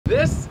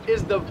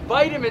is the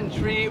vitamin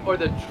tree, or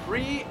the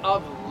tree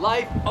of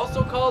life,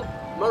 also called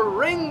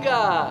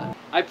Moringa.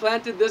 I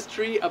planted this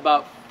tree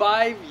about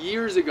 5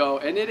 years ago,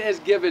 and it has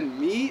given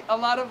me a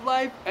lot of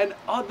life and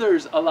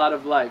others a lot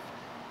of life.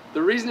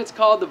 The reason it's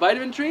called the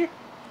vitamin tree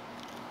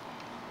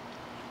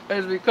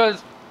is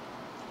because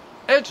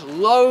it's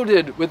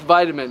loaded with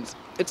vitamins.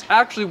 It's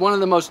actually one of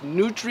the most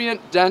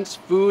nutrient-dense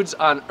foods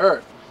on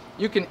earth.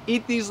 You can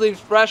eat these leaves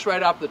fresh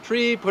right off the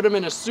tree, put them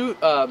in a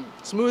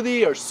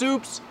smoothie or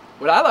soups.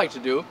 What I like to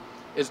do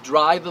is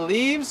dry the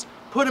leaves,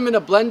 put them in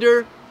a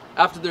blender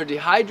after they're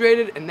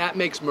dehydrated, and that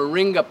makes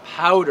moringa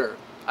powder.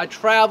 I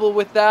travel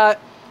with that,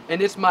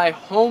 and it's my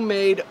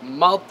homemade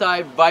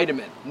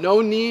multivitamin.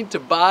 No need to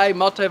buy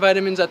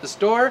multivitamins at the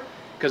store,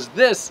 because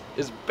this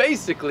is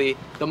basically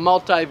the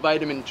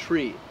multivitamin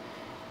tree.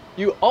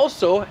 You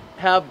also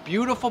have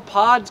beautiful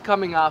pods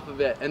coming off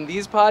of it, and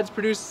these pods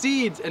produce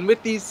seeds, and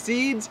with these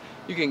seeds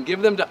you can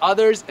give them to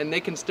others and they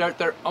can start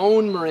their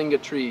own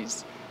moringa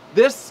trees.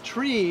 This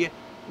tree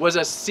was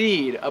a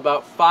seed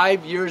about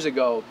 5 years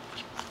ago,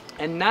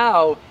 and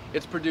now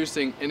it's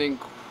producing an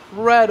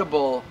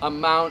incredible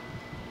amount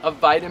of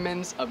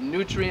vitamins, of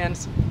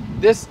nutrients.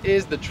 This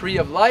is the tree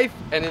of life,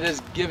 and it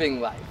is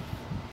giving life.